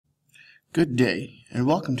Good day, and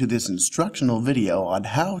welcome to this instructional video on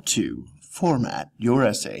how to format your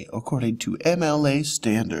essay according to MLA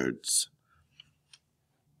standards.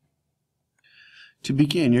 To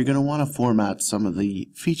begin, you're going to want to format some of the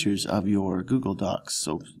features of your Google Docs.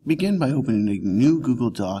 So begin by opening a new Google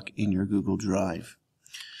Doc in your Google Drive.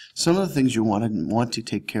 Some of the things you want to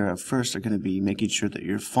take care of first are going to be making sure that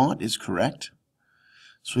your font is correct.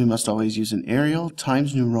 So we must always use an Arial,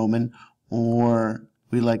 Times New Roman, or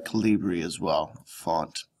we like Calibri as well,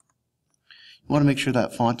 font. You want to make sure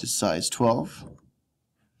that font is size 12.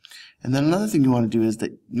 And then another thing you want to do is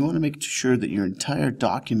that you want to make sure that your entire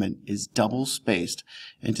document is double spaced.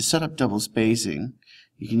 And to set up double spacing,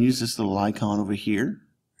 you can use this little icon over here.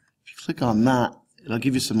 If you click on that, it'll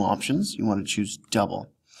give you some options. You want to choose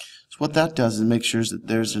double. So what that does is make sure that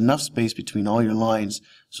there's enough space between all your lines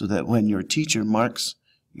so that when your teacher marks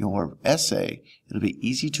your essay, it'll be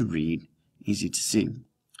easy to read, easy to see.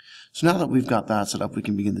 So now that we've got that set up, we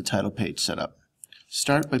can begin the title page setup.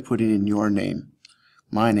 Start by putting in your name.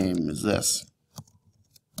 My name is this.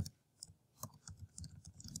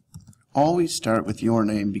 Always start with your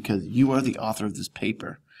name because you are the author of this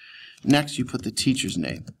paper. Next, you put the teacher's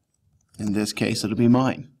name. In this case, it'll be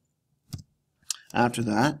mine. After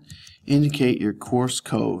that, indicate your course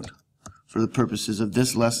code. For the purposes of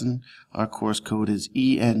this lesson, our course code is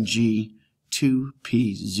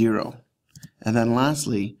ENG2P0. And then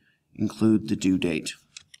lastly, include the due date.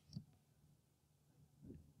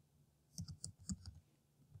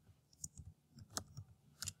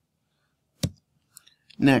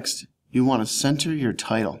 Next, you want to center your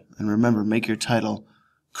title. And remember, make your title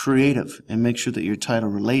creative and make sure that your title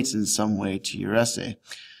relates in some way to your essay.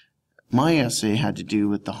 My essay had to do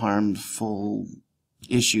with the harmful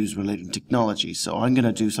issues related to technology, so I'm going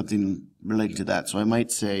to do something related to that. So I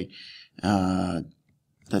might say the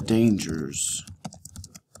dangers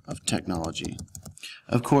of technology.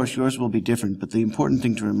 Of course, yours will be different, but the important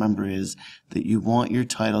thing to remember is that you want your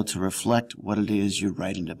title to reflect what it is you're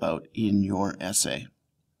writing about in your essay.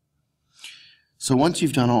 So once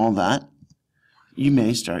you've done all that, you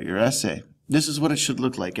may start your essay. This is what it should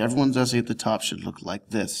look like. Everyone's essay at the top should look like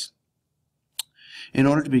this. In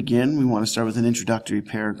order to begin, we want to start with an introductory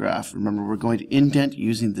paragraph. Remember, we're going to indent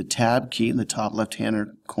using the Tab key in the top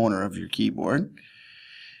left-hand corner of your keyboard.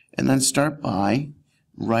 And then start by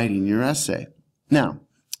writing your essay. Now,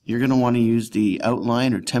 you're going to want to use the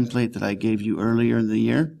outline or template that I gave you earlier in the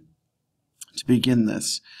year to begin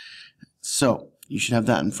this. So, you should have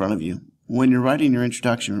that in front of you. When you're writing your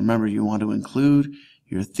introduction, remember you want to include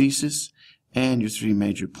your thesis and your 3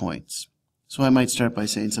 major points. So I might start by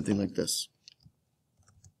saying something like this.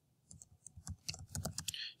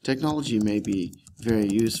 Technology may be very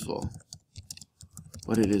useful,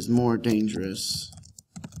 but it is more dangerous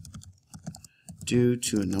due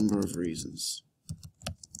to a number of reasons.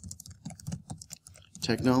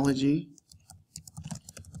 Technology,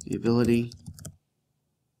 the ability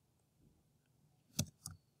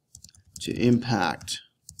to impact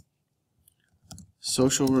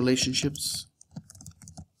social relationships,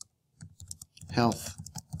 health,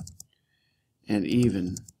 and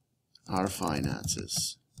even our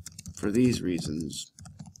finances. For these reasons,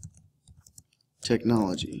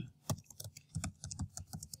 technology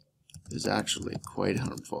is actually quite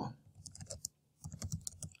harmful.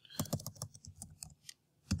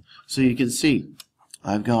 So you can see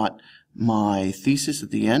I've got my thesis at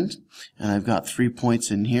the end and I've got 3 points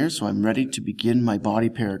in here, so I'm ready to begin my body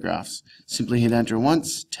paragraphs. Simply hit enter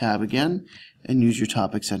once, tab again, and use your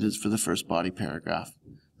topic sentence for the first body paragraph.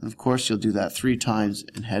 And of course you'll do that 3 times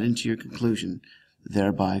and head into your conclusion,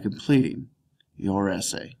 thereby completing your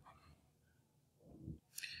essay.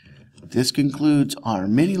 This concludes our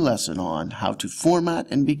mini lesson on how to format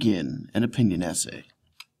and begin an opinion essay.